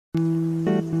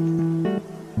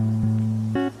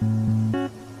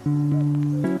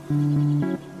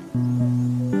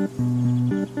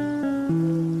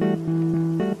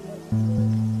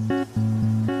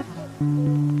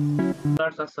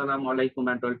আসসালামু আলাইকুম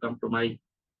and welcome to my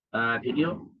video.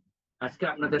 আজকে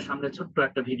আপনাদের সামনে ছোট্ট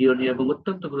একটা ভিডিও নিয়ে এবং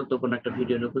অত্যন্ত গুরুত্বপূর্ণ একটা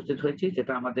ভিডিও নিয়ে উপস্থিত হয়েছি,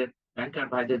 যেটা আমাদের ব্যাংকার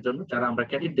ভাইদের জন্য, যারা আমরা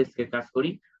ক্রেডিট ডেস্কে কাজ করি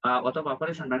অথবা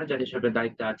অপারেশন ম্যানেজার হিসেবে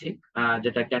দায়িত্বে আছি,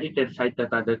 যেটা ক্রেডিটের সাইডটা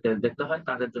তাদেরকে দেখতে হয়,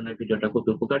 তাদের জন্য এই ভিডিওটা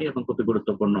খুবই উপকারী এবং খুবই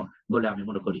গুরুত্বপূর্ণ বলে আমি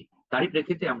মনে করি। তারই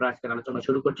প্রেক্ষিতে আমরা আজকের আলোচনা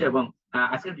শুরু করছি এবং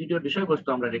আজকের ভিডিওর বিষয়বস্তু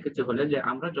আমরা রেখেছি হলে যে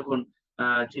আমরা যখন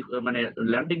মানে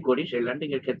ল্যান্ডিং করি, সেই ল্যান্ডিং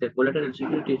এর ক্ষেত্রে কোলাটেরাল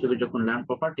সিকিউরিটি হিসেবে যখন ল্যান্ড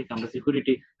প্রপার্টিকে আমরা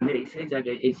সিকিউরিটি নেই, সেই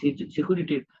জায়গায় এই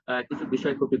সিকিউরিটির কিছু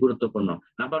বিষয় খুবই গুরুত্বপূর্ণ।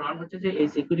 নাম্বার ওয়ান হচ্ছে যে এই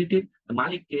সিকিউরিটির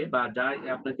মালিককে বা যার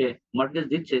আপনাকে মর্টগেজ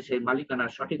দিচ্ছে সেই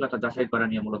মালিকানার সঠিকতা যাচাই করা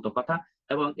নিয়ে মূলত কথা।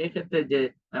 এবং এই ক্ষেত্রে যে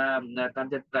তার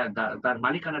যে তার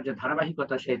মালিকানার যে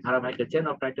ধারাবাহিকতা, সেই ধারাবাহিকের চেন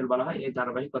অফ টাইটেল বলা হয়, এই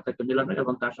ধারাবাহিকতাকে মিলানো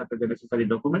এবং তার সাথে যে নেসেসারি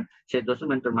ডকুমেন্ট, সেই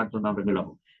ডকুমেন্টের মাধ্যমে আমরা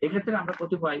মিলাবো। এক্ষেত্রে আমরা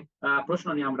কতিপয় প্রশ্ন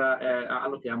নিয়ে আমরা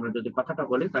আলোকে আমরা যদি কথাটা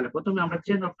বলি, তাহলে প্রথমে আমরা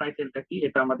চেন অফ টাইটেলটা কি,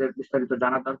 এটা আমাদের বিস্তারিত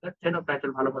জানা দরকার। চেন অফ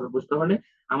টাইটেল ভালোভাবে বুঝতে হলে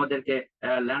আমাদেরকে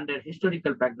ল্যান্ডের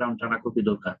হিস্টোরিক্যাল ব্যাকগ্রাউন্ড জানা খুবই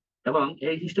দরকার। এবং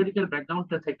এই হিস্টোরিক্যাল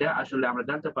ব্যাকগ্রাউন্ডটা থেকে আসলে আমরা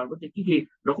জানতে পারবো যে কি কি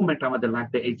ডকুমেন্ট আমাদের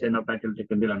লাগবে এই চেন অফ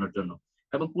টাইটেলটাকে মেলানোর জন্য,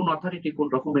 এবং কোন অথরিটি কোন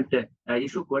ডকুমেন্টে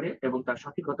ইস্যু করে এবং তার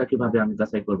সঠিকতা কিভাবে আমি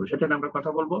যাচাই করবো, সেটা নিয়ে আমরা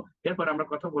কথা বলবো। এরপর আমরা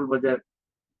কথা বলবো যে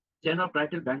চেন অফ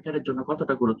টাইটেল ব্যাংকারের জন্য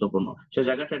কতটা গুরুত্বপূর্ণ, সেই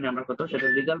জায়গাটা নিয়ে আমরা কথা, সেটা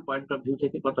লিগাল পয়েন্ট অফ ভিউ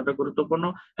থেকে কতটা গুরুত্বপূর্ণ,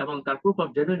 এবং তার proof of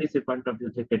জেনুইনিসি point of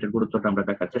view থেকে এটার গুরুত্বটা আমরা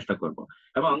দেখার চেষ্টা করব।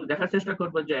 এবং দেখার চেষ্টা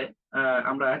করব যে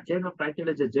আমরা চেন অফ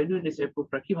টাইটেলের যে জেনুইনিসি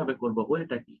প্রুফটা কিভাবে করব,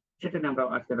 ওইটা কি, সেটা নিয়ে আমরা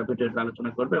আজকের ভিডিওতে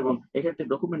আলোচনা করবো। এবং এক্ষেত্রে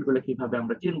ডকুমেন্ট গুলো কিভাবে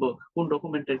আমরা চিনবো, কোন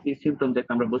ডকুমেন্টের কি সিম্পটম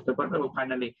দেখে আমরা বুঝতে পারবো, এবং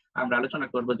ফাইনালি আমরা আলোচনা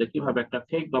করবো যে কিভাবে একটা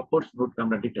ফেক বা ফোর্স নোট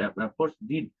আমরা ফোর্স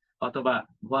ডিড অথবা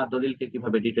ভুয়া দলিলকে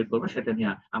কিভাবে ডিটেক্ট করবো, সেটা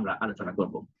নিয়ে আমরা আলোচনা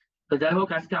করব। তো যাই হোক,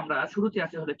 আজকে আমরা শুরুতে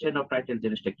আসি হলে চেন অফ টাইটেল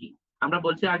জিনিসটা কি। আমরা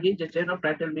বলছি আগে যে চেন অফ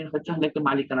টাইটেল মিন হচ্ছে একটি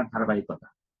মালিকানার ধারাবাহিকতা,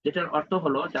 যেটার অর্থ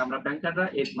হলো যে আমরা ব্যাংকাররা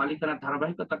এই মালিকানার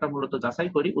ধারাবাহিকতাটা মূলত যাচাই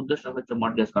করি, উদ্দেশ্য হচ্ছে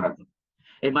মর্টগেজ করার জন্য।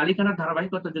 এই মালিকানার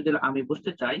ধারাবাহিকতা যদি আমি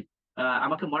বুঝতে চাই,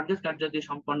 আমাকে মর্টগেজ কার্যাদি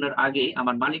সম্পন্নের আগেই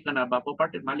আমার মালিকানা বা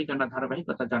প্রপার্টির মালিকানার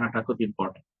ধারাবাহিকতা জানাটা খুব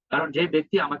ইম্পর্টেন্ট। কারণ যে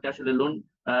ব্যক্তি আমাকে আসলে লোন,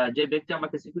 যে ব্যক্তি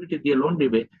আমাকে সিকিউরিটি দিয়ে লোন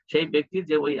দিবে, সেই ব্যক্তির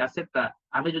যে ওই অ্যাসেটটা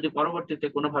আমি যদি পরবর্তীতে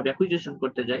কোনোভাবে অ্যাকুইজিশন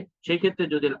করতে যাই, সেই ক্ষেত্রে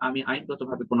যদি আমি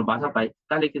আইনগতভাবে কোনো বাধা পাই,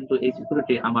 তাহলে কিন্তু এই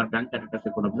সিকিউরিটি আমার ব্যাংকের কাছে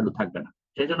কোনো ভ্যালু থাকবে না।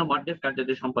 সেই জন্য মর্টগেজ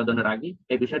কার্যাদি সম্পাদনের আগে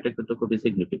এই বিষয়টা কিন্তু খুবই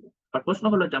সিগনিফিকেন্ট। আর প্রশ্ন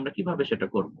হলো যে আমরা কিভাবে সেটা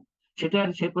করব।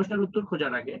 সেই প্রশ্নের উত্তর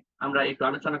খোঁজার আগে আমরা একটু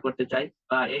আলোচনা করতে চাই,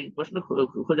 এই প্রশ্ন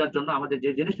খোঁজার জন্য আমাদের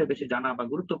যে জিনিসটা বেশি জানা বা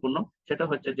গুরুত্বপূর্ণ, সেটা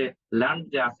হচ্ছে যে ল্যান্ড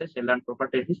যে আছে, সেই ল্যান্ড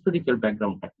প্রপার্টির হিস্টোরিক্যাল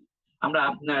ব্যাকগ্রাউন্ডটা কি। আমরা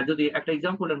যদি একটা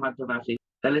এক্সাম্পলের মাধ্যমে আসি,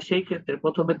 তাহলে সেই ক্ষেত্রে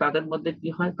প্রথমে তাদের মধ্যে কি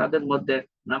হয়, তাদের মধ্যে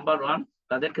নাম্বার ওয়ান,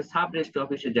 তাদেরকে সাব রেজিস্ট্রি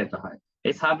অফিসে যেতে হয়।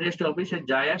 এই সাব রেজিস্ট্রি অফিসে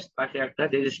যায় তাকে একটা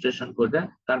রেজিস্ট্রেশন করে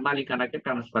তার মালিকানাকে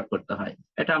ট্রান্সফার করতে হয়,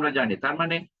 এটা আমরা জানি। তার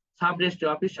মানে সাব রেজিস্ট্রি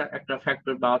অফিস একটা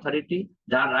ফ্যাক্টর বা অথরিটি,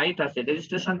 যার রাইট আছে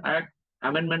রেজিস্ট্রেশন অ্যাক্ট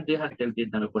অ্যামেন্ডমেন্ট 2000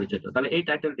 নামে পরিচিত। তাহলে এই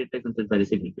টাইটেল ডিডটা কিন্তু ভেরি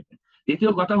সিগনিফিকেন্ট।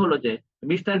 দ্বিতীয় কথা হলো যে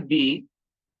মিস্টার বি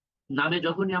নামে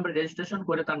যখনই আমরা রেজিস্ট্রেশন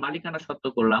করে তার মালিকানা সত্ত্ব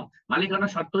করলাম, মালিকানা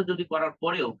সত্ত্ব যদি করার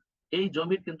পরেও এই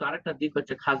জমির কিন্তু আরেকটা দিক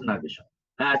হচ্ছে খাজনার বিষয়।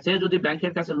 সে যদি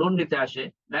ব্যাংকের কাছে লোন নিতে আসে,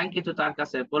 ব্যাংক কিন্তু তার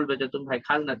কাছে বলবে যে তুমি ভাই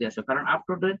খাজনা দিয়ে আসো, কারণ আপ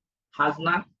টু ডেট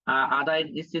খাজনা আদায়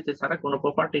নিশ্চিত ছাড়া কোনো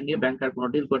প্রপার্টি নিয়ে ব্যাংকার কোনো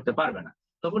ডিল করতে পারবে না।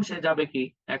 তখন সে যাবে কি,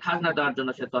 খাজনা দেওয়ার জন্য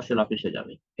সে তহসিল অফিসে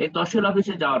যাবে। এই তহসিল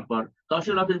অফিসে যাওয়ার পর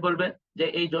তহসিল অফিস বলবে যে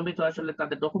এই জমি তো আসলে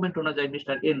তাদের ডকুমেন্ট অনুযায়ী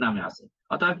মিস্টার এর নামে আছে,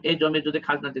 অর্থাৎ এই জমি যদি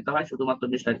খাজনা দিতে হয় শুধুমাত্র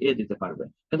মিস্টার এ দিতে পারবে।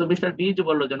 কিন্তু মিস্টার বি যে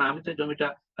বললো যে না, আমি তো জমিটা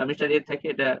মিস্টার এ থেকে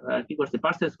এটা কি করছি,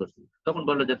 পারচেজ করছি, তখন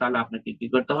বললো যে তাহলে আপনাকে কি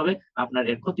করতে হবে, আপনার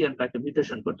এর খতিয়ানটাকে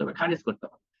মিউটেশন করতে হবে, খারিজ করতে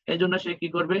হবে। এই জন্য সে কি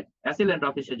করবে, অ্যাসিলেন্ট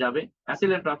অফিসে যাবে।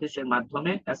 অ্যাসিলেন্ট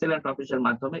অফিসের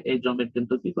মাধ্যমে এই জমির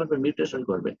কিন্তু কি করবে, মিউটেশন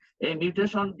করবে। এই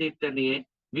মিউটেশন দিকটা নিয়ে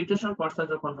মিউটেশন পর্চা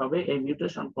যখন হবে, এই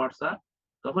মিউটেশন পর্চা,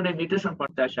 তখন এই মিউটেশন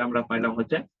পর্চা এসে আমরা পাইলাম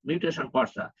হচ্ছে মিউটেশন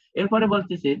পর্চা। এরপরে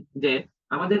বলতেছি যে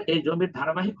আমাদের এই জমির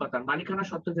ধারাবাহিকতা, মালিকানা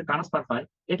সত্ত্বে যে ট্রান্সফার হয়,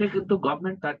 এটা কিন্তু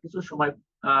গভর্নমেন্ট তার কিছু সময়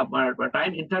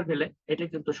টাইম ইন্টারভেলে এটা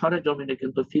কিন্তু সরে জমিনে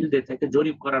কিন্তু ফিল্ডে থেকে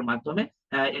জরিপ করার মাধ্যমে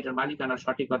এটার মালিকানার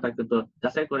সঠিকতা কিন্তু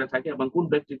যাচাই করে থাকে, এবং কোন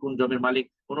ব্যক্তি কোন জমির মালিক,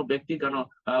 কোন ব্যক্তি কেন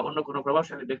অন্য কোনো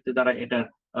প্রভাবশালী ব্যক্তি দ্বারা এটার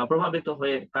প্রভাবিত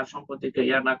হয়ে তার সম্পত্তিকে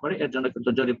ইয়া না করে, এর জন্য কিন্তু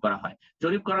জরিপ করা হয়।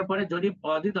 জরিপ করার পরে জরিপ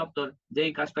অধিদপ্তর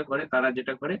যেই কাজটা করে, তারা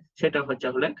যেটা করে সেটা হচ্ছে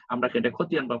হলে আমরা সেটা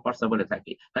খতিয়ান বা পর্চা বলে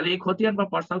থাকি। তাহলে এই খতিয়ান বা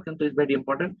পর্চাও কিন্তু ইজ ভেরি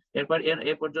ইম্পর্টেন্ট। এরপর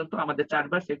এ পর্যন্ত আমাদের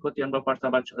 4বার সেই খতিয়ান বা পর্চা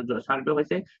বা সার্ভে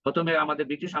হয়েছে। প্রথমে আমাদের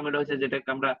ব্রিটিশ আমলে হয়েছে, যেটাকে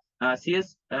আমরা সিএস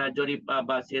জরিপ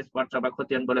বা সিএস পর্চা বা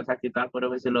খতিয়ান বলে থাকি। তারপরে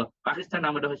হয়েছিল পাকিস্তান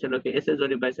আমলে হয়েছিল কি এসএ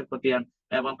জরিপ বা এসএ খতিয়ান,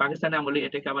 এবং পাকিস্তানি আমলে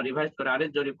এটাকে আবার রিভাইজ করে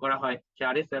আরএস জরিপ করা হয়, সে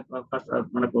আরএস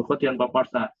মানে খতিয়ান বা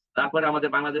পর্চা। তারপরে আমাদের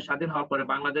বাংলাদেশ স্বাধীন হওয়ার পরে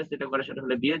বাংলাদেশ যেটা করে সেটা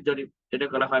হলো বিএস জরিপ, যেটা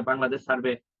করা হয় বাংলাদেশ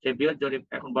সার্ভে। সেই বিএস জরিপ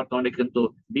এখন বর্তমানে কিন্তু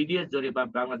বিডিএস জরিপ বা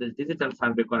বাংলাদেশ ডিজিটাল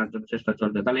সার্ভে করার জন্য চেষ্টা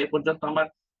চলছে। তাহলে এই পর্যন্ত আমার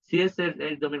সিএস এর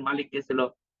এই জমির মালিক কে ছিল,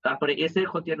 তারপরে এস এর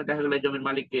খতিয়ানে দেখা গেল এই জমির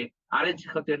মালিককে, আর এস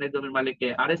খতিয়ানে জমির মালিককে,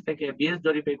 আর এস থেকে বিএস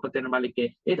জরিপে খতিয়ানের মালিককে,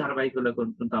 এই ধারাবাহিক গুলো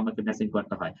কিন্তু আমাকে ম্যাচিং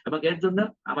করতে হয় এবং এর জন্য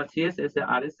আমার সিএস, এস,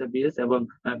 আর এস, বিএস এবং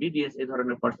বিডিএস এই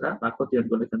ধরনের পর্চা বা খতিয়ান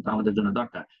গুলো কিন্তু আমাদের জন্য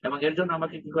দরকার এবং এর জন্য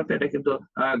আমাকে কি করতে, এটা কিন্তু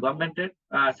গভর্নমেন্টের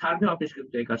সার্ভে অফিস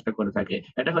কিন্তু এই কাজটা করে থাকে।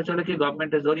 এটা হচ্ছে কি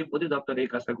গভর্নমেন্টের জরিপ অধিদপ্তর এই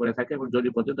কাজটা করে থাকে এবং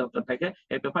জরিপ অধিদপ্তর থেকে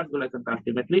এই পেপার গুলো কিন্তু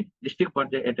আলটিমেটলি ডিস্ট্রিক্ট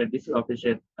পর্যায়ে এটা ডিসি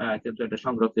অফিসের কিন্তু এটা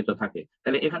সংরক্ষিত থাকে।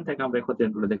 তাহলে এখান থেকে আমরা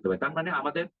খতিয়ান গুলো দেখতে পাই। তার মানে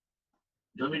আমাদের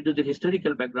জমির যদি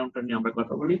হিস্টোরিক্যাল ব্যাকগ্রাউন্ডটা নিয়ে আমরা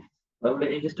কথা বলি, তাহলে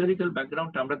এই হিস্টোরিক্যাল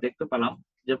ব্যাকগ্রাউন্ডটা আমরা দেখতে পেলাম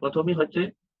যে প্রথমেই হচ্ছে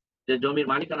যে জমির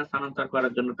মালিকানা স্থানান্তর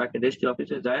করার জন্য তাকে রেজিস্ট্রি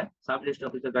অফিসে যায়, সাব রেজিস্ট্রি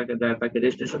অফিসে তাকে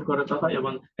রেজিস্ট্রেশন করাতে হয়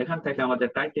এবং এখান থেকে আমাদের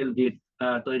টাইটেল ডিড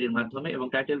তৈরির মাধ্যমে, এবং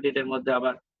টাইটেল ডিডের মধ্যে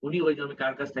আবার উনি ওই জমি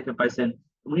কার কাছ থেকে পাইছেন,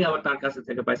 উনি আবার তার কাছে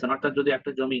থেকে পাইছেন। অর্থাৎ যদি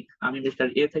একটা জমি আমি মিস্টার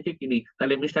এ থেকে কিনি,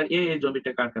 তাহলে মিস্টার এ এই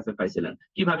জমিটা কার কাছে পাইছিলেন,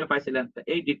 কিভাবে পাইছিলেন,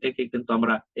 এই ডিডটাকে কিন্তু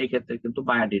আমরা এই ক্ষেত্রে কিন্তু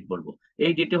বায়া ডিড বলবো।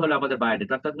 এই ডিডটি হলো আমাদের বায়া ডিড।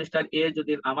 অর্থাৎ মিস্টার এ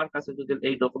যদি আমার কাছে যদি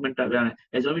এই ডকুমেন্টটা,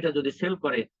 এই জমিটা যদি সেল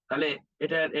করে, তাহলে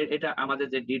এটা এটা আমাদের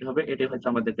যে ডিড হবে, এটা হচ্ছে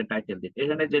আমাদের টাইটেল ডিড।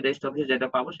 এখানে যে রেজিস্ট্রি অফিসে যেটা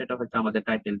পাবো সেটা হচ্ছে আমাদের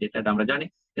টাইটেল ডিড, এটা আমরা জানি।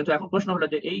 কিন্তু এখন প্রশ্ন হলো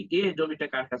যে এই এ জমিটা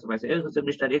কার কাছে পাইছে, এ হচ্ছে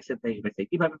মিস্টার এক্স এর থেকে পাইছে,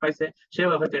 কিভাবে পাইছে, সেও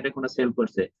হয়তো এটা কোনো সেল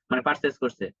করছে, মানে পারচেজ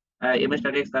করছে, মিস্টার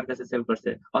এক্স তার কাছে সেল করছে,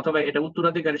 অথবা এটা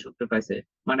উত্তরাধিকারী সূত্রে পাইছে,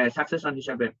 মানে সাকসেশন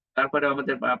হিসাবে, তারপরে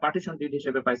আমাদের পার্টিশন ডিড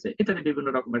হিসেবে পাইছে, ইত্যাদি বিভিন্ন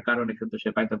রকমের কারণে কিন্তু সে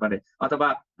পাইতে পারে। অথবা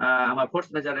আমার ফোর্স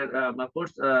মেজারের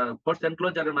ফোর্স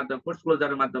এনক্লোজারের মাধ্যমে, ফোর্স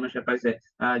ক্লোজারের মাধ্যমে সে পাইছে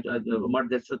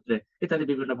মর্গেজ সূত্রে, ইত্যাদি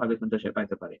বিভিন্ন ভাবে কিন্তু সে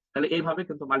পাইতে পারে। তাহলে এইভাবে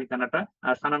কিন্তু মালিকানাটা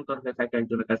স্থানান্তর হয়ে থাকে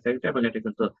একজনের কাছ থেকে, এবং এটা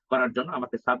কিন্তু করার জন্য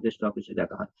আমাকে সাব রেজিস্ট্রি অফিসে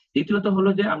যেতে হয়। দ্বিতীয়ত হলো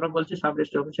যে আমরা বলছি সাব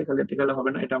রেজিস্ট্রি অফিসে গেলে হবে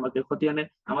না, এটা আমাকে খতিয়ানে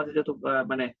আমাদের যেহেতু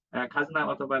মানে খাজনা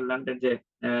অথবা ল্যান্ডের যে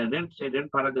রেন্ট, সেই রেন্ট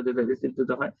ভাড়া যদি রিসিভ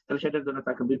দিতে হয়, তাহলে সেটার জন্য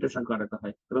তাকে মিউটেশন করাতে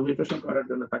হয় এবং মিউটেশন করার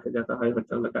জন্য তাকে যেতে হয়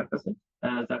হচ্ছে কার কাছে,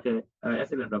 তাকে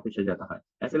অ্যাসিল্যান্ড অফিসে যেতে হয়।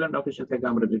 অ্যাসিল্যান্ড অফিসে থেকে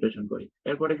আমরা মিউটেশন করি।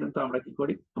 এরপরে কিন্তু আমরা কি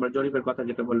করি, আমরা জরিপের কথা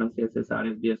যেটা বললাম, সিএসএস,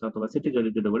 আরএসডিএস অথবা সিটি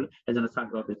জরিপ যেটা বলে, এই জন্য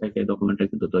সার্ভে অফিস থেকে এই ডকুমেন্টটা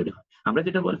কিন্তু তৈরি হয়। আমরা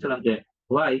যেটা বলছিলাম যে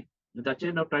why the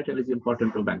chain of title is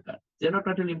important to banker. Chain of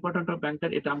title important to banker,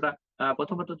 এটা আমরা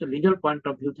প্রথমত হচ্ছে লিগ্যাল পয়েন্ট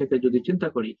অফ ভিউ থেকে যদি চিন্তা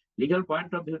করি, লিগ্যাল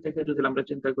পয়েন্ট অফ ভিউ থেকে যদি আমরা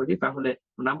চিন্তা করি, তাহলে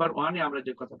নাম্বার ওয়ানে আমরা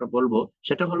যে কথাটা বলবো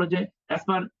সেটা হলো যে অ্যাজ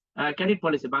পার ক্রেডিট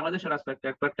পলিসি, বাংলাদেশের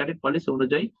ক্রেডিট পলিসি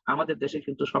অনুযায়ী আমাদের দেশে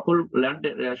কিন্তু সকল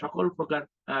ল্যান্ডের সকল প্রকার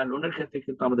লোনের ক্ষেত্রে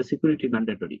কিন্তু আমাদের সিকিউরিটি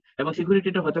ম্যান্ডেটরি, এবং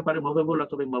সিকিউরিটিটা হতে পারে মুভেবল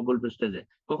অথবা ইমুভেবল স্টেজে।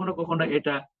 কখনো কখনো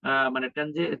এটা মানে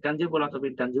ট্যানজিবল অথবা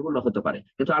ইনট্যানজিবল হতে পারে,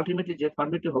 কিন্তু আলটিমেটলি যে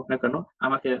ফর্মেটই হোক না কেন,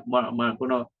 আমাকে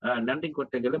কোনো ল্যান্ডিং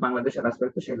করতে গেলে বাংলাদেশের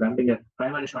আসপেক্টে সেই ল্যান্ডিং এর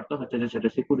প্রাইমারি শর্ত হচ্ছে যে সেটা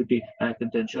সিকিউরিটি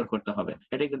কিন্তু এনশিওর করতে হবে।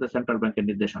 এটাই কিন্তু সেন্ট্রাল ব্যাংকের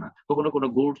নির্দেশনা। কখনো কোনো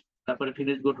গুডস, তারপরে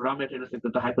ফিনিশ গুড, র মেটেরিয়ালস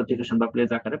কিন্তু হাইপোথিকেশন বা প্লেজ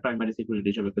আকারে প্রাইমারি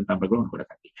সিকিউরিটি হিসেবে কিন্তু আমরা গ্রহণ করে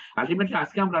থাকি। আলটিমেটলি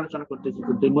আজকে আমরা আলোচনা করতেছি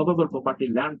কিন্তু মুভেবল প্রপার্টি,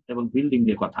 ল্যান্ড এবং বিল্ডিং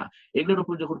নিয়ে কথা। এগুলোর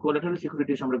উপর যখন কোলাটেরাল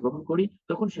সিকিউরিটি আমরা গ্রহণ করি,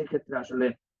 তখন সেই ক্ষেত্রে আসলে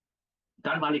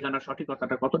তার মালিকানার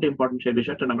সঠিকতাটা কতটা ইম্পর্টেন্ট সেই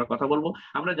বিষয়টা আমরা কথা বলবো।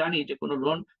 আমরা জানি যে কোনো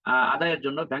লোন আদায়ের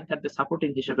জন্য ব্যাংকারদের সাপোর্টিং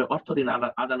হিসেবে অর্থ ঋণ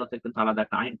আদালতে কিন্তু আলাদা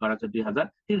একটা আইন করা হয়েছে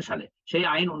 2003 সালে। সেই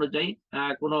আইন অনুযায়ী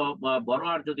কোনো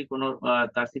বড়োয়ার যদি কোনো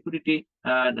তার সিকিউরিটি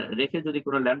রেখে যদি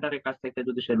কোনো ল্যান্ডারের কাছ থেকে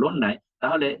যদি সে লোন নেয়,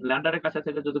 তাহলে ল্যান্ডারের কাছে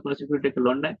থেকে যদি কোনো সিকিউরিটিকে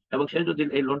লোন নেয় এবং সে যদি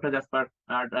এই লোনটা just per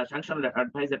sanction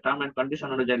অ্যাডভাইজের term and condition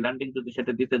অনুযায়ী ল্যান্ডিং যদি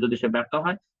সেটা দিতে যদি সে ব্যর্থ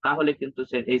হয়, তাহলে কিন্তু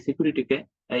সে এই সিকিউরিটিকে,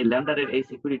 এই ল্যান্ডারের এই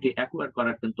সিকিউরিটি অ্যাকুয়ার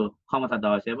করার কিন্তু ক্ষমতা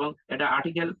দেওয়া হয়েছে, এবং এটা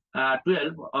আর্টিকেল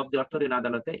 12 অব দি অর্থ ঋণ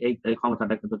আদালতে এই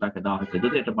ক্ষমতাটা কিন্তু তাকে দেওয়া হয়েছে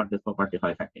যদি এটা মর্টগেজ প্রপার্টি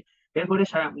হয়ে থাকে। এরপরে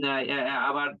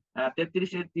আবার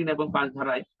 33-3 এবং 5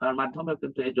 ধারায় মাধ্যমেও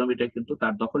কিন্তু এই জমিটা কিন্তু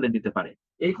তার দখলে নিতে পারে,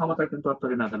 এই ক্ষমতা কিন্তু অর্থ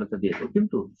ঋণ আদালতে দিয়েছে।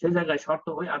 কিন্তু সে জায়গায় শর্ত,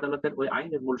 ওই আদালতের ওই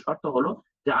আইনের মূল শর্ত হলো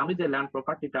যে আমি যে ল্যান্ড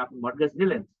প্রপার্টিটা আপনি মর্টগেজ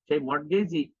নিলেন, সেই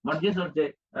মর্টগেজর যে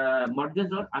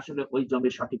মর্টগেজর আসলে ওই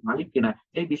জমির সঠিক মালিক কিনা,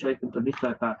 এই বিষয়ে কিন্তু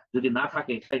নিশ্চয়তা যদি না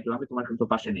থাকে, তাই আমি তোমার কিন্তু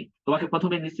পাশে নেই। তোমাকে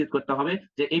প্রথমে নিশ্চিত করতে হবে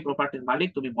যে এই প্রপার্টির মালিক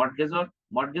তুমি,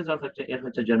 মর্টগেজর হচ্ছে এর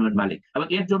হচ্ছে জেনুইন মালিক, এবং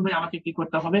এর জন্য আমাকে কি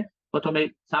করতে হবে, প্রথমে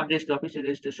সাব রেজিস্ট্রি অফিসে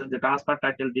রেজিস্ট্রেশন যে ট্রান্সফার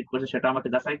টাইটেল ডিড করছে সেটা আমাকে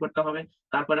যাচাই করতে হবে।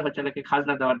 তারপরে হচ্ছে নাকি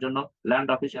খাজনা দেওয়ার জন্য ল্যান্ড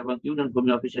অফিস এবং ইউনিয়ন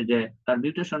ভূমি অফিসে যে তার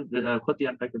মিউটেশন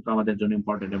খতিয়ানটা কিন্তু আমাদের জন্য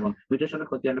ইম্পর্টেন্ট, এবং মিউটেশনের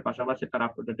খতিয়ানের পাশাপাশি তার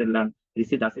up to dated land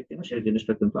receipt আছে কিনা সেই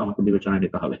জিনিসটা কিন্তু আমাকে বিবেচনায়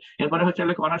নিতে হবে। এরপরে হচ্ছে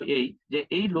অনার এই যে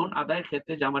এই লোন আদায়ের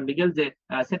ক্ষেত্রে যে আমার লিগেল যে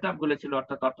সেট আপ গুলো ছিল,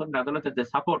 অর্থাৎ অর্থ আদালতের যে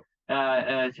সাপোর্ট,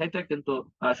 সেটা কিন্তু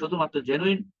শুধুমাত্র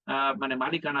জেনুইন মানে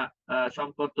মালিকানা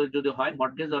সম্পত্তি যদি হয়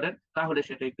মর্টগেজরের, তাহলে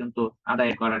সেটাই কিন্তু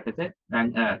আদায় করার ক্ষেত্রে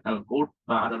কোর্ট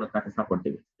বা আদালত তাকে সাপোর্ট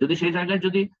দেবে। যদি সেই জায়গায়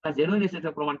যদি জেনুইন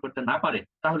সেটা প্রমাণ করতে না পারে,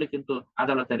 তাহলে কিন্তু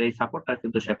আদালতের এই সাপোর্টটা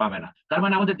কিন্তু সে পাবে না। তার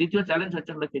মানে আমাদের দ্বিতীয় চ্যালেঞ্জ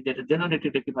হচ্ছে হলো কি, যেটা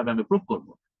জেনুইনিটিটা কিভাবে আমি প্রুভ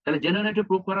করবো। তাহলে জেনুইনিটি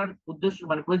প্রুভ করার উদ্দেশ্য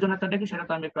মানে প্রয়োজনীয়তাটা কি, সেটা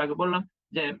তো আমি একটু আগে বললাম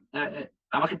যে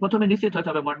আমাকে প্রথমে নিশ্চিত হতে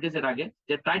হবে মর্টগেজের আগে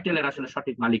যে টাইটেলের আসলে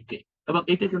সঠিক মালিককে, এবং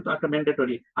এটা কিন্তু একটা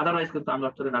ম্যান্ডেটরি, আদারওয়াইজ কিন্তু আমি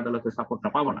অর্থ ঋণ আদালতের সাপোর্টটা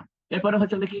পাবো না। এরপরে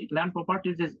হচ্ছে কি ল্যান্ড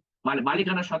প্রপার্টির যে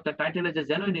মালিকানা সত্ত্বে টাইটেলের যে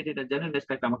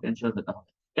জেনুইনিটিটা আমাকে এনশিওর হতে হবে।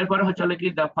 এরপরে হচ্ছে কি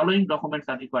the following documents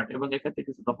are required, এবং এক্ষেত্রে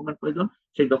কিছু ডকুমেন্ট প্রয়োজন,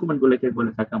 সেই ডকুমেন্ট গুলোকে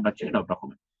বলে থাকি আমরা চেইন অফ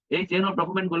ডকুমেন্ট। এই চেইন অফ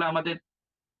ডকুমেন্ট গুলো আমাদের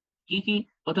কি কি?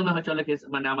 প্রথমে হচ্ছে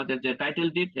মানে আমাদের যে টাইটেল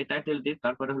ডিড, এই টাইটেল ডিড,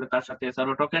 তারপরে হলো তার সাথে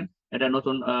এসআরও টোকেন, এটা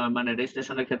নতুন মানে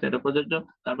রেজিস্ট্রেশনের ক্ষেত্রে এটা প্রযোজ্য।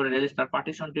 তারপরে রেজিস্টার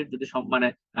পার্টিশন ডিড যদি মানে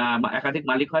একাধিক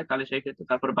মালিক হয় তাহলে সেই ক্ষেত্রে।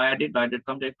 তারপরে বায়ার ডিড, বায়ার ডিড তো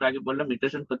আমরা একটু আগে বললাম,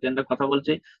 মিউটেশন খতিয়ানের কথা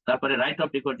বলছি। তারপরে রাইট অফ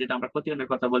রিকর্ড, যেটা আমরা খতিয়ানের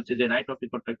কথা বলছি, যে রাইট অফ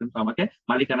রিকর্ডটা কিন্তু আমাকে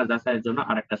মালিকানা যাচাইয়ের জন্য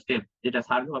আরেকটা স্টেপ, যেটা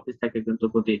সার্ভে অফিস থেকে কিন্তু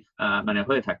প্রতি মানে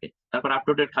হয়ে থাকে। তারপর আপ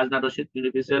টু ডেট খাজনা রসিদ,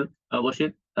 বেনিফিশিয়াল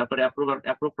রসিদ। তারপরে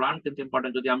অ্যাপ্রুভ প্ল্যান কিন্তু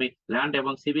ইম্পর্টেন্ট, যদি আমি ল্যান্ড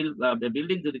এবং সিভিল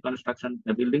বিল্ডিং, যদি কনস্ট্রাকশন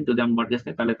বিল্ডিং যদি আমি মর্টগেজ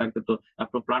নেই তাহলে তার কিন্তু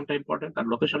অ্যাপ্রুভ প্ল্যানটা ইম্পর্টেন্ট, তার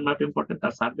লোকেশন ম্যাপ ইম্পর্টেন্ট,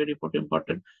 তার সার্ভে রিপোর্ট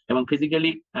ইম্পর্টেন্ট, এবং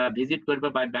ফিজিক্যালি ভিজিট করবে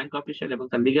বাই ব্যাংক অফিসিয়াল, এবং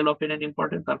তার লিগ্যাল অপিনিয়ন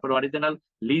ইম্পর্টেন্ট। তারপর অরিজিনাল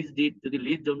লিজ ডিড, যদি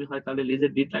লিজ জমি হয় তাহলে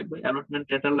লিজের ডিড লাগবে, অ্যালটমেন্ট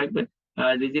লেটার লাগবে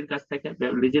লিজের কাছ থেকে,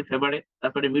 লিজের ফেভারে।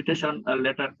 তারপরে মিউটেশন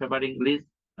লেটার ফেভারিং লিজ,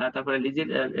 তারপরে লিজের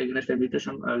এগেইনস্টে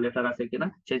মিউটেশন লেটার আছে কিনা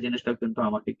সেই জিনিসটা কিন্তু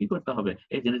আমাকে কি করতে হবে,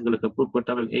 এই জিনিসগুলোকে প্রুভ করতে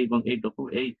হবে। এবং এই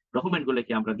ডকুমেন্ট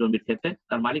গুলোকে আমরা জমির ক্ষেত্রে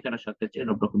তার মালিকানার সাথে চেইন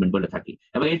অফ ডকুমেন্ট বলে থাকি।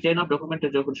 এবং এই চেইন অফ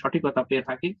ডকুমেন্টের যখন সঠিকতা পেয়ে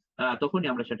থাকি তখনই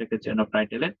আমরা সেটাকে চেইন অফ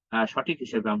টাইটেলের সঠিক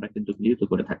হিসেবে আমরা কিন্তু গৃহীত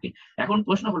করে থাকি। এখন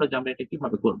প্রশ্ন হলো যে আমরা এটা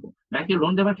কিভাবে করব? ব্যাংকে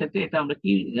লোন দেওয়ার ক্ষেত্রে এটা আমরা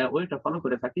কি ওয়েটা ফলো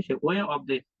করে থাকি, সে way of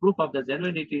the proof of the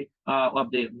genuinity of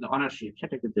the ownership,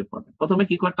 সেটা কিন্তু ইম্পর্টেন্ট। প্রথমে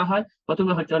কি করতে হয়?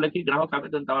 প্রথমে হচ্ছে কি গ্রাহক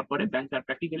আবেদন দেওয়ার পরে ব্যাংকার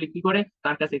প্র্যাকটিক্যালি কি করে,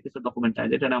 তার কাছে কিছু ডকুমেন্ট চাই,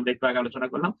 যেটা আমরা একটু আগে আলোচনা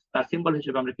করলাম। তার সিম্বল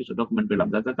হিসেবে আমরা কিছু ডকুমেন্ট পেলাম,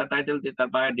 যাতে তার টাইটেল দিয়ে, তার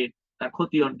বায়ার ডিড, তার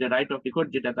খতিয়ান, যে রাইট অফ রিকর্ড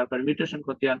যেটা, তারপরে মিউটেশন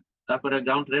খতিয়ান, তারপরে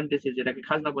গ্রাউন্ড রেন্ট রিসিট যেটাকে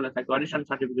খাজনা বলে থাকি, অডিশন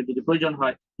সার্টিফিকেট যদি প্রয়োজন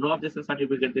হয়, নো অবজেকশন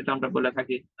সার্টিফিকেট যেটা আমরা বলে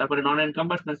থাকি, তারপরে নন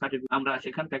এনকাম্বার্সমেন্ট সার্টিফিকেট, আমরা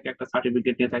সেখান থেকে একটা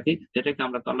সার্টিফিকেট নিয়ে থাকি যেটাকে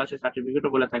আমরা তল্লাশি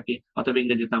সার্টিফিকেটও বলে থাকি, অথবা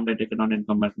ইংরেজিতে আমরা এটাকে নন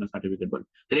এনকাম্বার্সমেন্ট সার্টিফিকেট বলি।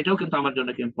 এটাও কিন্তু আমার জন্য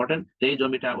কি ইম্পর্টেন্ট, যে এই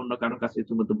জমিটা অন্য কারোর কাছে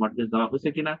ইতিমধ্যে মর্টগেজ দেওয়া হয়েছে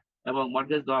কিনা, এবং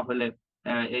মর্টগেজ দেওয়া হলে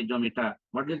এই জমিটা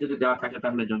মর্টগেজ যদি দেওয়া থাকে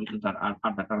তাহলে জমি কিন্তু আর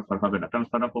ফার্দার ট্রান্সফার হবে না,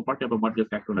 ট্রান্সফার অফ প্রপার্টি এবং মর্টগেজ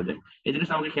অ্যাক্ট অনুযায়ী। এই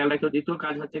জিনিসটা আমাকে খেয়াল রাখতে। দ্বিতীয়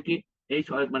কাজ হচ্ছে কি, এই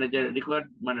মানে যে রিকোয়ার্ড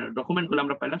মানে ডকুমেন্ট গুলো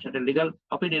আমরা পেলাম, সেটা লিগাল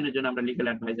অপিনিয়নের জন্য আমরা লিগাল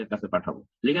অ্যাডভাইজার কাছে পাঠাবো।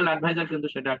 লিগাল অ্যাডভাইজার কিন্তু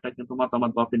সেটা একটা কিন্তু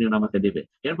মতামত বা অপিনিয়ন আমাকে দেবে।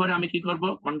 এরপরে আমি কি করব,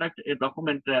 কন্ডাক্ট এ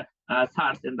ডকুমেন্ট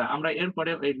সার্চ। আমরা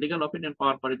এরপরে এই লিগাল অপিনিয়ন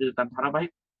পাওয়ার পরে যদি তার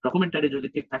ধারাবাহিক ডকুমেন্টারি যদি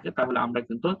ঠিক থাকে তাহলে আমরা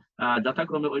কিন্তু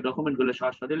যথাক্রমে ওই ডকুমেন্ট গুলো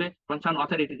সরাসরি দিলে কনসার্ন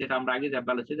অথরিটি, যেটা আমরা আগে যা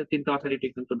বলেছি যে তিনটা অথরিটি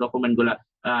কিন্তু ডকুমেন্ট গুলা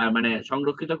মানে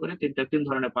সংরক্ষিত করে তিন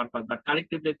ধরনের পারপাস, বাট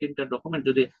কালেক্টিভলি তিনটা ডকুমেন্ট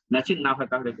যদি ম্যাচিং না হয়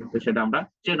তাহলে কিন্তু সেটা আমরা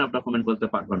চেইন অফ ডকুমেন্ট বলতে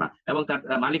পারবো না, এবং তার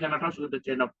মালিকানাটাও শুধু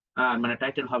চেইন অফ মানে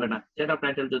টাইটেল হবে না। চেইন অফ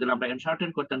টাইটেল যদি আমরা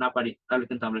এনসার্টেন করতে না পারি তাহলে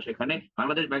কিন্তু আমরা সেখানে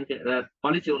বাংলাদেশ ব্যাংকের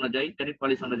পলিসি অনুযায়ী, ক্রেডিট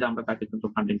পলিসি অনুযায়ী আমরা তাকে কিন্তু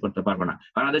ফান্ডিং করতে পারবো না।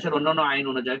 বাংলাদেশের অন্যান্য আইন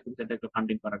অনুযায়ী কিন্তু এটাকে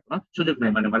ফান্ডিং করার কোনো সুযোগ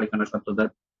নেই, মানে মালিকানা সত্ত্বতা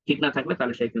ঠিক না থাকলে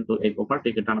তাহলে সে কিন্তু এই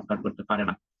প্রপার্টিকে ট্রান্সফার করতে পারে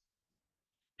না।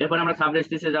 এরপর আমরা সাব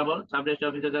রেজিস্ট্রিতে যাব, সাব রেজিস্ট্রি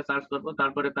অফিসে যা সার্চ করবো,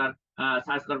 তারপরে তার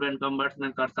সার্চ করবেন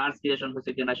কনভার্সমেন্ট, তার সার্চ ক্রিয়েশন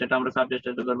হচ্ছে কিনা সেটা আমরা সাব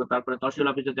রেজিস্ট্রিতে করবো। তারপরে তহসিল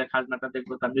অফিসে যে খাজনাটা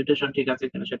দেখবো, তার মিউটেশন ঠিক আছে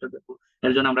কিনা সেটা দেখবো।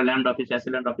 এর জন্য আমরা ল্যান্ড অফিস,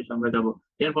 অ্যাসিল্যান্ড অফিস আমরা যাবো।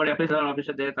 এরপরে অ্যাপিসার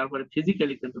অফিসে দিয়ে তারপরে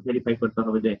ফিজিক্যালি কিন্তু ভেরিফাই করতে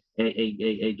হবে যে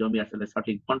এই জমি আসলে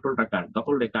সঠিক কন্ট্রোলটা কার,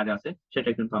 দখলটা কার আছে সেটা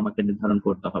কিন্তু আমাকে নির্ধারণ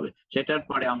করতে হবে। সেটার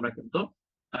পরে আমরা কিন্তু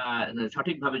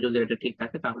সঠিকভাবে যদি এটা ঠিক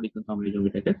থাকে তাহলে কিন্তু আমরা এই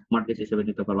জমিটাকে মর্টগেজ হিসেবে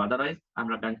নিতে পারবো, আদারওয়াইজ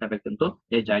আমরা ব্যাংকারটা কিন্তু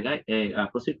এই জায়গায়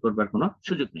প্রসিড করবার কোনো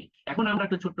সুযোগ নেই। এখন আমরা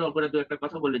একটা ছোট্ট করে দু একটা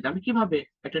কথা বলি যে আমি কিভাবে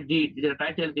একটা ডিড, যেটা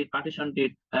টাইটেল ডিড, পার্টিশন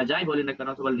ডিড যাই বলি না কেন,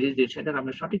 অথবা লিজ ডিড, সেটার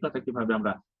আমরা সঠিকতা কিভাবে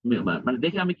আমরা মানে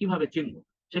দেখে আমি কিভাবে চিনবো।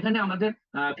 সেখানে আমাদের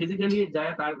ফিজিক্যালি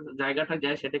যায়, তার জায়গাটা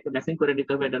যায় সেটাকে ম্যাচিং করে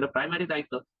নিতে হবে, এটা হলো প্রাইমারি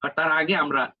দায়িত্ব। আর তার আগে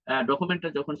আমরা ডকুমেন্টটা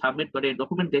যখন সাবমিট করে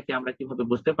ডকুমেন্ট দেখে আমরা কিভাবে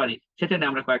বুঝতে পারি সেটা নিয়ে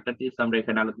আমরা কয়েকটা টিপস আমরা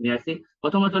এখানে নিয়ে আসি।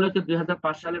 প্রথমত হলো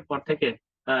 2005 সালের পর থেকে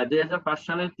 2005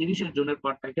 সালের 30শে জুনের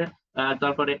পর থেকে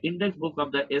তারপরে index book of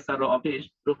the SRO office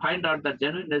to find out the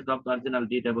জেনুইনেস of the original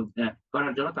did, এবং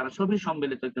করার জন্য তারা সবই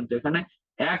সম্মিলিত কিন্তু এখানে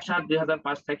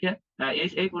 1/7/2005 থেকে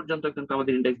এই পর্যন্ত কিন্তু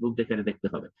আমাদের ইন্ডেক্স বুক দেখতে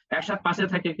হবে। 1/7/5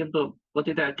 থেকে কিন্তু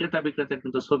প্রতিটা ক্রেতা বিক্রেতার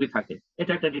কিন্তু ছবি থাকে,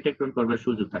 এটা একটা ডিটেক্ট করবার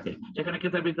সুযোগ থাকে। সেখানে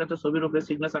ক্রেতা বিক্রেতা ছবির উপরে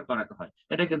সিগনেচার করাতে হয়,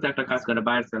 এটা কিন্তু একটা কাজ করে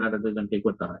বায়ার সেলার দুজনকে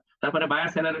করতে হয়। তারপরে বায়ার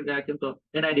সেলারের কিন্তু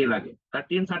এনআইডি লাগে, তার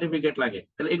টিন সার্টিফিকেট লাগে,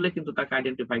 তাহলে এগুলো কিন্তু তাকে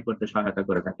আইডেন্টিফাই করতে সহায়তা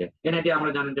করে থাকে। এনআইডি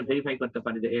আমরা জানেন যে ভেরিফাই করতে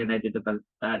পারি যে এনআইডিটা তার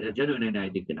জেনুইন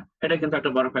এনআইডি কিনা, এটা কিন্তু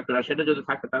একটা বড় ফ্যাক্টর। আর সেটা যদি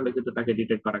থাকে তাহলে কিন্তু তাকে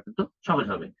ডিটেক্ট করা কিন্তু সহজ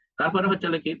হবে। তারপরে হচ্ছে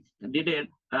কি ডিডের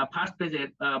ফার্স্ট পেজের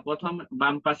প্রথম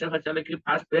বাম পাশে হচ্ছে কি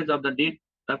first page of the did,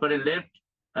 তারপরে লেফট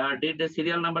ডিড এর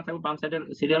সিরিয়াল নাম্বার থাকবে, বাম সাইডের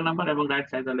সিরিয়াল নাম্বার, এবং রাইট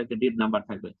সাইডে ডিড নাম্বার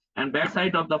থাকবে। And back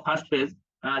side of the first page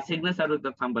signature with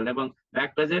the থাম্বল, এবং ব্যাক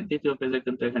পেজের দ্বিতীয় পেজে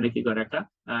কিন্তু এখানে কি করে একটা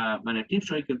মানে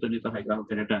টিপসই কিন্তু নিতে হয়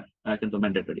গ্রাহকের, এটা কিন্তু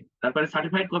ম্যান্ডেটরি। তারপরে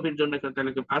সার্টিফাইড কপির জন্য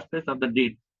কিন্তু first page of the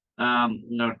did,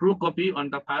 true copy on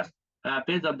the first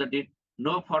page of the did,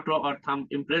 no photo or থাম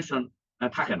ইমপ্রেশন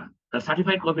থাকে না।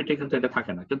 সার্টিফাইড কপিটা কিন্তু এটা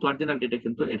থাকে না, কিন্তু অরিজিনাল ডিটে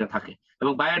কিন্তু এটা থাকে।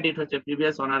 এবং বায়ার ডিট হচ্ছে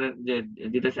প্রিভিয়াস অনারের যে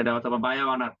ডিটে সেটা, অথবা buyer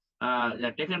honour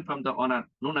taken from the honour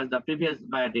known as the previous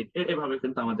buyer ডিট, এভাবে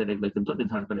কিন্তু আমাদের এগুলো কিন্তু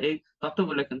নির্ধারণ করে। এই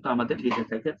তথ্যগুলো কিন্তু আমাদের ডিটে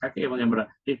থাকে এবং আমরা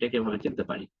ডিটটাকে এভাবে চিনতে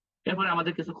পারি। এরপরে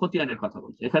আমাদের কিছু খতিয়ানের কথা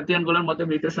বলছি। এই খতিয়ান গুলোর মধ্যে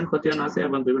মিউটেশন খতিয়ান আছে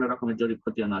এবং বিভিন্ন রকমের জরিপ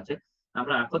খতিয়ান আছে।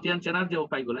 আমরা খতিয়ান চেনার যে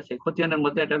উপায়গুলো, সেই খতিয়ানের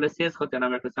মধ্যে এটা হলো সিএস খতিয়ান,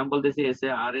 আমরা একটা স্যাম্পল দিয়েছি, এসএ,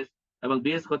 আরএস এবং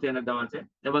বিএস খতিয়ানের দেওয়া আছে।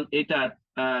 এবং এটা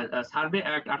সার্ভে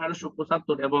অ্যাক্ট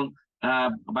 1875 এবং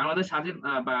বাংলাদেশ স্বাধীন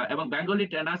এবং বেঙ্গলি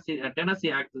টেনাসি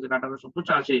অ্যাক্ট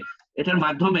 1885, এটার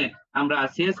মাধ্যমে আমরা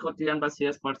সিএস খতিয়ান বা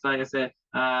সিএস পর্চা, এসএ,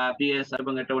 পিএস,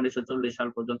 এবং এটা 1940 সাল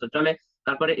পর্যন্ত চলে।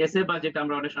 তারপরে এসএ বা যেটা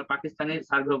আমরা অনেক সময় পাকিস্তানি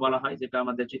সার্ভে বলা হয়, যেটা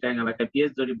আমাদের চিটাগাং এলাকায়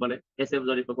পিএস জরিপ বলে, এসএফ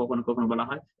জরিপ কখনো কখনো বলা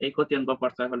হয়। এই খতিয়ান বা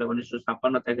পর্চা হলে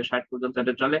 1956 থেকে 60 পর্যন্ত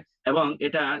এটা চলে। এবং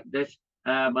এটা দেশ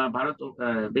ভারত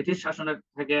ব্রিটিশ শাসনের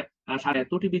থেকে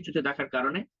ত্রুটি বিচ্যুতি দেখার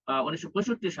কারণে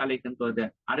 1965 সালে কিন্তু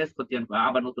আরএস খতিয়ান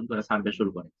আবার নতুন করে সার্ভে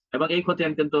শুরু করে। এবং এই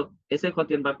খতিয়ান কিন্তু এসএ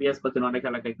খতিয়ান বা পিএস খতিয়ান অনেক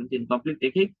এলাকায় কিন্তু ইনকমপ্লিট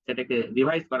দেখি, সেটাকে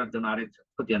রিভাইজ করার জন্য আরএস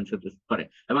খতিয়ান শুরু করে।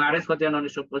 এবং আরএস খতিয়ান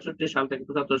 1965 সাল থেকে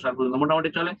 75 সাল পর্যন্ত মোটামুটি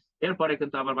চলে। এরপরে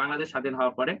কিন্তু আবার বাংলাদেশ স্বাধীন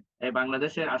হওয়ার পরে, এই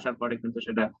বাংলাদেশে আসার পরে কিন্তু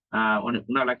সেটা অনেক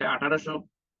এলাকায়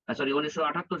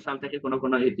 1978 সাল থেকে কোনো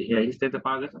কোনো হিস্ট্রিতে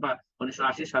পাওয়া গেছে, বা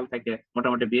 1980 সাল থেকে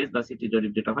মোটামুটি বিএস বা সিটি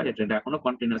জরিপ যেটা হয়, এটা এখনো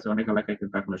কন্টিনিউয়াস, অনেক এলাকায়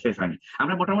কিন্তু এখনো শেষ হয়নি।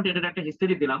 আমরা মোটামুটি এটা একটা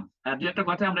হিস্ট্রি দিলাম। দু একটা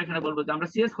কথা আমরা এখানে বলবো যে আমরা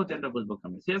সিএস খতিয়ানটা বুঝবো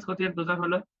কেমন। সিএস খতিয়ান বোঝার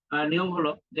হলো নিয়ম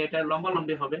হলো যে এটা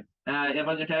লম্বালম্বি হবে,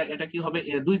 এবং এটা কি হবে,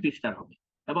 2 পৃষ্ঠার হবে।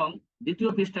 এবং দ্বিতীয়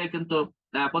পৃষ্ঠায় কিন্তু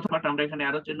প্রথম পার্ট আমরা এখানে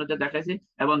আরো চিহ্ন দিয়ে দেখাইছি,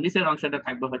 এবং নিচের অংশটা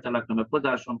থাকবে হচ্ছে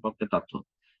প্রজার সম্পর্কে তথ্য।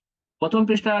 প্রথম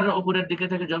পৃষ্ঠার উপরের দিকে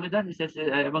থাকে জমিদার,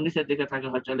 এবং নিচের দিকে থাকে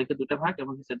হচ্ছে লিখে দুটো ভাগ,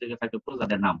 এবং নিচের দিকে থাকে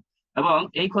প্রজাদের নাম। এবং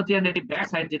এই খতিয়ান এটি ব্যাক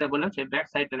সাইড যেটা বললাম, সেই ব্যাক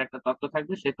সাইডের একটা তথ্য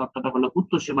থাকবে, সেই তথ্যটা হলো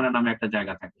উত্তর সীমানা নামে একটা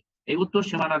জায়গা থাকে। এই উত্তর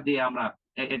সীমানা দিয়ে আমরা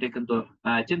এটা কিন্তু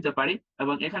চিনতে পারি।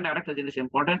 এবং এখানে আরেকটা জিনিস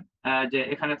ইম্পর্টেন্ট, যে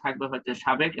এখানে থাকবে হচ্ছে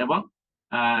সাবেক এবং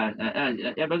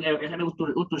এবং এখানে উত্তর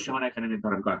উত্তর সীমানা এখানে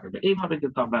নির্ধারণ করা থাকবে। এইভাবে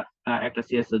কিন্তু আমরা একটা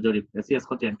সিএস জরিপ, সিএস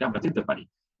খতিয়ানকে আমরা চিনতে পারি।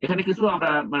 এখানে কিছু আমরা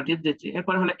টিপস দিচ্ছি।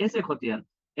 এরপরে হলো এসএ খতিয়ান।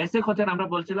 এসএ খতিয়ান আমরা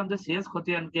বলছিলাম যে সিএস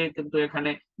খতিয়ানকে কিন্তু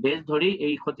এখানে বেশ ধরি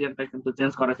এই খতিয়ানটা কিন্তু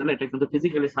চেঞ্জ করা ছিল, এটা কিন্তু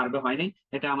ফিজিক্যালি সার্ভে হয়নি,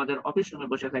 এটা আমাদের অফিস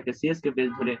রুমে বসে থাকে সিএস কে বেশ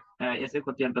ধরে এসএ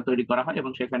খতিয়ানটা তৈরি করা হয়।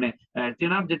 এবং সেখানে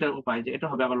চেনার যেটা উপায়, যে এটা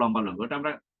হবে আবার লম্বা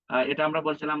লম্বা, এটা আমরা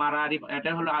বলছিলাম আড়াআড়ি, এটা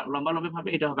হলো লম্বালম্বি ভাবে,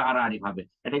 এটা হবে আড়াআড়ি ভাবে।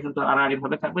 এটা কিন্তু আড়াআড়ি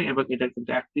ভাবে থাকবে, এবং এটা কিন্তু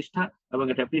 1 পৃষ্ঠা, এবং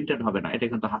এটা প্রিন্টেড হবে না, এটা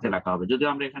কিন্তু হাতে লেখা হবে।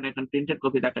 যদিও আমরা এখানে একটা প্রিন্টেড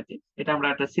কপি দেখাচ্ছি, এটা আমরা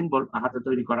একটা সিম্বল হাতে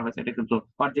তৈরি করা হয়েছে, এটা কিন্তু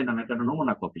অরিজিনাল, এটা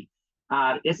নমুনা কপি।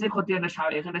 আর এসে খতিয়ানে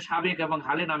এখানে সাবেক এবং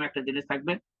হালে নামে একটা জিনিস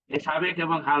থাকবে। এই সাবেক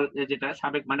এবং হাল, যেটা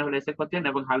সাবেক মানে হলো এসে খতিয়ান,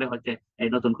 এবং হালে হচ্ছে এই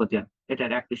নতুন খতিয়ান, এটা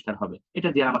 1 পৃষ্ঠার হবে। এটা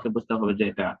দিয়ে আমাকে বুঝতে হবে যে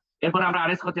এটা। এরপর আমরা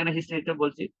আরএস খতিয়ানের হিস্ট্রিটা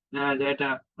বলছি, যে এটা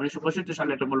 1965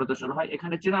 সালে এটা মূলত শুরু হয়।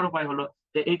 এখানে চেনার উপায় হলো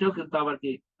যে এইটাও কিন্তু আবার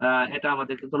কি, এটা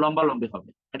আমাদের কিন্তু লম্বালম্বি হবে,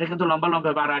 এটা কিন্তু লম্বালম্বি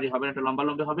হবে, আড়াআড়ি হবে, এটা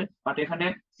লম্বালম্বি হবে। বাট এখানে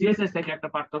সিএসএস থেকে একটা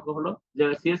পার্থক্য হলো যে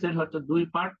সিএসএস হচ্ছে 2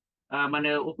 পার্ট, মানে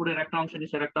উপরের একটা অংশ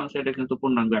নিচের একটা অংশ, এটা কিন্তু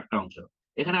পূর্ণাঙ্গ একটা অংশ।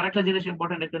 এখানে আরেকটা জিনিস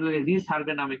ইম্পর্টেন্ট, একটা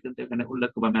রিসার্ভে নামে কিন্তু এখানে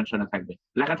উল্লেখ বা মেনশনে থাকবে,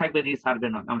 লেখা থাকবে রিসার্ভে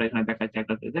নং। আমরা এখানে দেখাচ্ছি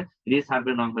একটা পেজে,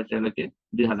 রিসার্ভে নং হচ্ছে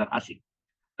 2080।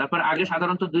 তারপর আগে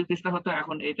সাধারণত 2 পৃষ্ঠা হতো,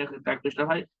 এখন এটা কিন্তু 1 পৃষ্ঠা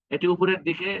হয়। এটি উপরের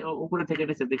দিকে, উপরে থেকে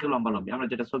নিচের দিকে লম্বালম্বি, আমরা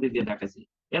যেটা ছবি দিয়ে দেখাচ্ছি।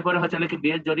 এরপরে হচ্ছে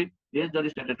বিএস জরিপ। বিএস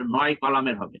জরিপটা একটু 9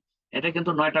 কলামের হবে। এটা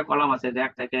কিন্তু 9টা কলাম আছে, যে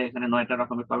 1 থেকে এখানে 9টা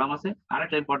রকমের কলাম আছে।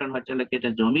 আরেকটা ইম্পর্টেন্ট হচ্ছে এটা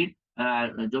জমির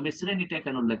জমির শ্রেণীটা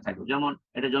এখানে উল্লেখ থাকবে, যেমন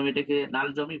এটা জমিটাকে নাল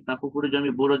জমি না পুকুরি জমি,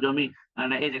 বুড়ো জমি,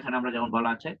 না এই যেখানে আমরা যেমন বলা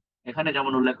আছে, এখানে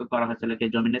যেমন উল্লেখ করা হচ্ছে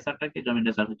জমি নেচারটাকে, জমি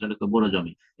নেচার হচ্ছে বুড়ো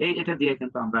জমি। এটা দিয়ে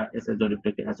কিন্তু আমরা এস এর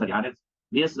জরিপটাকে, সরি আরএস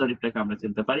বিএস জরিপটাকে আমরা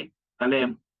চিনতে পারি। তাহলে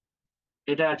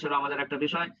এটা ছিল আমাদের একটা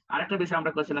বিষয়। আরেকটা বিষয়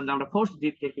আমরা করছিলাম যে আমরা ফোর্স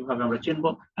ডিডকে কিভাবে আমরা চিনবো।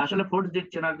 আসলে ফোর্স ডিড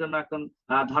চেনার জন্য এখন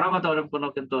ধরাবাধা ওরকম কোনো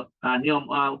কিন্তু নিয়ম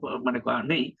মানে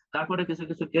নেই। তারপরে কিছু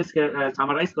কিছু কেসকে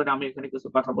সামারাইজ করে আমি এখানে কিছু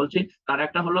কথা বলছি। তার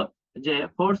একটা হলো যে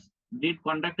force did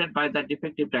conducted by the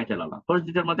defective title ওয়ালা। ফোর্স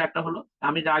ডিডের মধ্যে একটা হলো,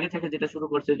 আমি যে আগে থেকে যেটা শুরু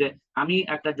করছি, যে আমি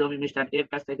একটা জমি মিস্টার এর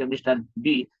কাছ থেকে মিস্টার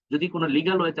বি যদি কোনো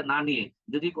লিগ্যাল ওয়েতে না নিয়ে,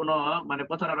 যদি কোনো মানে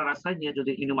প্রতারণার রাস্তায় নিয়ে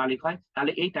যদি ইনি মালিক হয়,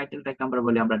 তাহলে এই টাইটেলটাকে আমরা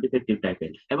বলি আমরা ডিফেক্টিভ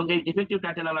টাইটেল। এবং এই ডিফেক্টিভ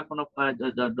টাইটেল ওয়ালা কোনো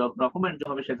ডকুমেন্ট যে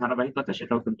হবে সে ধারাবাহিকতা,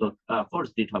 সেটাও কিন্তু ফোর্স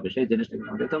ডিড হবে, সেই জিনিসটাকে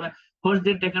আমরা দেখতে হবে। Force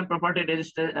did taken property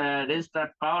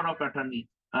registered power of attorney,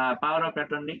 power of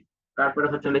attorney. তারপরে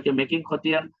হচ্ছে মেকিং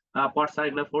খতিয়ান, পর্সা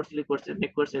এগুলো ফোর্সলি করছে,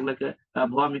 মেক করছে, এগুলোকে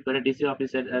ভুয়ামি করে ডিসি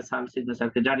অফিসের সাল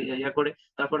সিগনেচারকে জারি করে।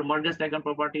 তারপর mortgage টাইকান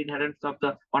property ইনহেরেন্স of the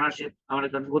ownership, আমাদের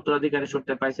উত্তরাধিকারী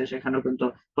সূত্রে পাইছে, সেখানেও কিন্তু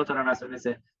প্রতারণা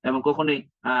চলেছে। এবং কখনোই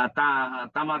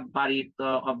তামাদ বাড়ি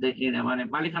অফ দ্য মানে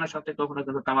মালিকানা সত্ত্বে কখনো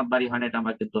কিন্তু তামাদ বাড়ি হয় না, এটা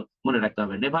আমার কিন্তু মনে রাখতে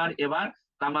হবে। নেভার এবার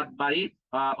তামাদ বাড়ি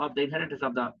of the inheritance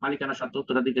of the মালিকানা সত্ত্বে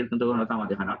উত্তরাধিকারী কিন্তু কোনো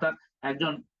তামাদি হয় না। অর্থাৎ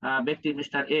একজন ব্যক্তি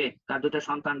মিস্টার এ তার দুটো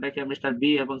সন্তান রেখে মিস্টার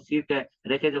বি এবং সি কে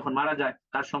রেখে যখন মারা যায়,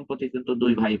 তার সম্পত্তি কিন্তু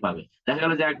দুই ভাই পাবে। দেখা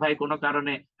গেল যে এক ভাই কোনো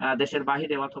কারণে দেশের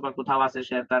বাহিরে অথবা কোথাও আছে,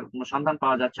 সে তার কোনো সন্ধান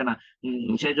পাওয়া যাচ্ছে না,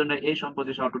 সেই জন্য এই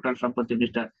সম্পত্তি সহ টোটাল সম্পত্তি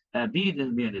মিস্টার বি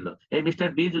নিয়ে নিল। এই মিস্টার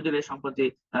বি যদি এই সম্পত্তি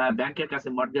ব্যাংকের কাছে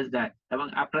মর্গেজ দেয় এবং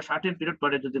আপনার সার্টেন পিরিয়ড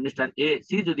পরে যদি মিস্টার এ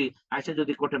সি যদি আইসে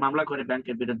যদি কোর্টে মামলা করে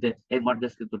ব্যাংকের বিরুদ্ধে, এই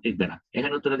মর্গেজ কিন্তু টিকবে না।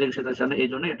 এখানে উত্তরাধিকারী সূত্রে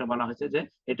এই জন্য এটা বলা হয়েছে যে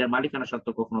এটা মালিকানা সত্ত্ব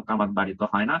কখনো তামাদ বাড়ি তো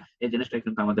হয় না। এই জিনিসটা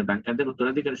কিন্তু আমাদের ব্যাংকারদের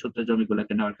উত্তরাধিকারী সূত্রে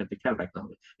জমিগুলোকে নেওয়ার ক্ষেত্রে খেয়াল রাখতে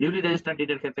হবে। নিউলি রেজিস্টার্ড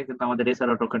ডিডের ক্ষেত্রে কিন্তু আমাদের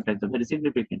এসআরও টোকেনটা ভেরি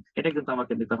সিগনিফিকেন্ট, এটা কিন্তু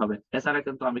আমাকে দিতে হবে। এছাড়া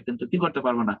কিন্তু আমি কিন্তু কি করতে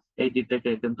পারবো না, এই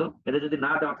ডিডটাকে কিন্তু এটা যদি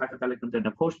না দেওয়া থাকে তাহলে কিন্তু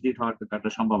এটা ফোর্স ডিড হওয়ার কিন্তু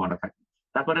একটা সম্ভাবনা থাকে।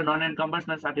 তারপরে নন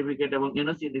এনকাম্বারেন্স সার্টিফিকেট এবং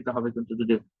এনওসি দিতে হবে কিন্তু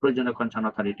যদি প্রয়োজনীয় concern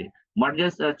authority.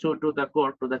 Mortgage to the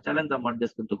court to the challenge the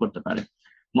mortgage কিন্তু করতে পারে।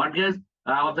 মর্গেজ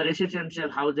অফ দ্য রেসিডেন্সিয়াল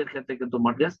হাউসের ক্ষেত্রে কিন্তু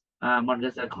মর্গেজ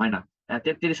হয় না।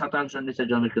 33% নিচে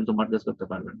জমির কিন্তু মর্গেজ করতে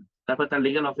পারবে না। তারপর তার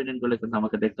লিগ্যাল অপিনিয়ন গুলো কিন্তু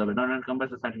আমাকে দেখতে হবে, নন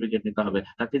এনকাম্বারেন্স সার্টিফিকেট নিতে হবে,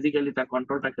 তার ফিজিক্যালি তার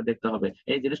কন্ট্রোলটাকে দেখতে হবে।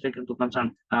 এই জিনিসটা কিন্তু কনসার্ন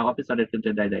অফিসারের কিন্তু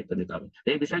দায়িত্ব নিতে হবে।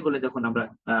 এই বিষয়গুলো যখন আমরা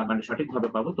মানে সঠিকভাবে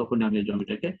পাবো, তখনই আমি এই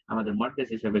জমিটাকে আমাদের মর্গেজ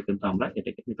হিসেবে কিন্তু আমরা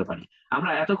এটাকে নিতে পারি।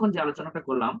 আমরা এতক্ষণ যে আলোচনাটা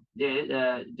করলাম,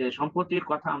 যে সম্পত্তির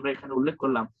কথা আমরা এখানে উল্লেখ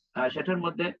করলাম, সেটার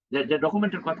মধ্যে যে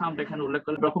ডকুমেন্টের কথা আমরা এখানে উল্লেখ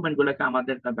করলাম, ডকুমেন্ট গুলোকে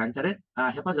আমাদের ব্যাংকারে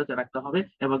হেফাজতে রাখতে হবে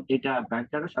এবং এটা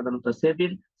ব্যাংকারে সাধারণত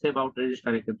সেভ আউট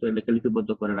রেজিস্টারে কিন্তু এটাকে লিপিবদ্ধ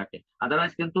করে রাখে।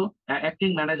 আদারওয়াইজ কিন্তু অ্যাক্টিং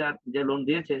ম্যানেজার যে লোন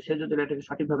দিয়েছে, সে যদি এটাকে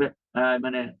সঠিকভাবে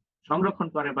মানে সংরক্ষণ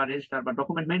করে বা রেজিস্টার বা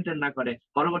ডকুমেন্ট মেনটেন না করে,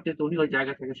 পরবর্তীতে উনি ওই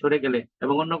জায়গা থেকে সরে গেলে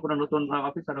এবং অন্য কোনো নতুন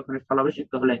অফিসার ওখানে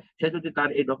স্থলাভিষিক্ত হলে, সে যদি তার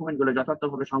এই ডকুমেন্ট গুলো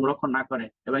যথার্থভাবে সংরক্ষণ না করে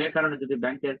এবং এর কারণে যদি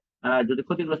ব্যাংকের যদি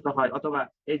ক্ষতিগ্রস্ত হয়, অথবা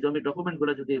এই জমির ডকুমেন্ট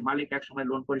গুলো যদি মালিক একসময়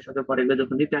লোন পরিশোধের পরে এগুলো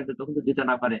যখন নিতে আসবে তখন দিতে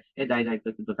না পারে, এই দায়িত্ব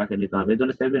কিন্তু তাকে নিতে হবে। এই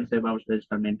জন্য সেভ আউট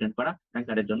রেজিস্টার মেনটেন করা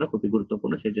ব্যাংকারের জন্য খুবই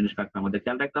গুরুত্বপূর্ণ, সেই জিনিসটা আমাদের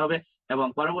খেয়াল রাখতে হবে। এবং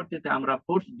পরবর্তীতে আমরা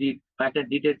ফোর্স ডিড বা একটা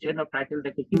ডিডের চেইন অফ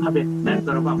টাইটেলটাকে কিভাবে ম্যান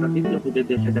করবো, আমরা দ্বিতীয়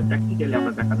ভিডিওতে সেটা প্র্যাকটিক্যালি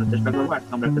আমরা দেখানোর চেষ্টা করবো।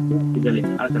 আজকে আমরা একটা থিওরিটিক্যালি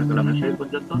আলোচনা করলাম। সেই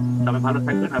পর্যন্ত সবাই ভালো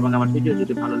থাকবেন এবং আমার ভিডিও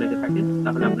যদি ভালো লেগে থাকে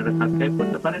তাহলে আপনারা সাবস্ক্রাইব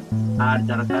করতে পারেন। আর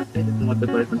যারা সাবস্ক্রাইব ইতিমধ্যে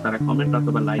করেছেন তারা কমেন্ট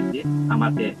অথবা লাইক দিয়ে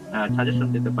আমাকে সাজেশন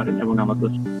দিতে পারেন এবং আমাকে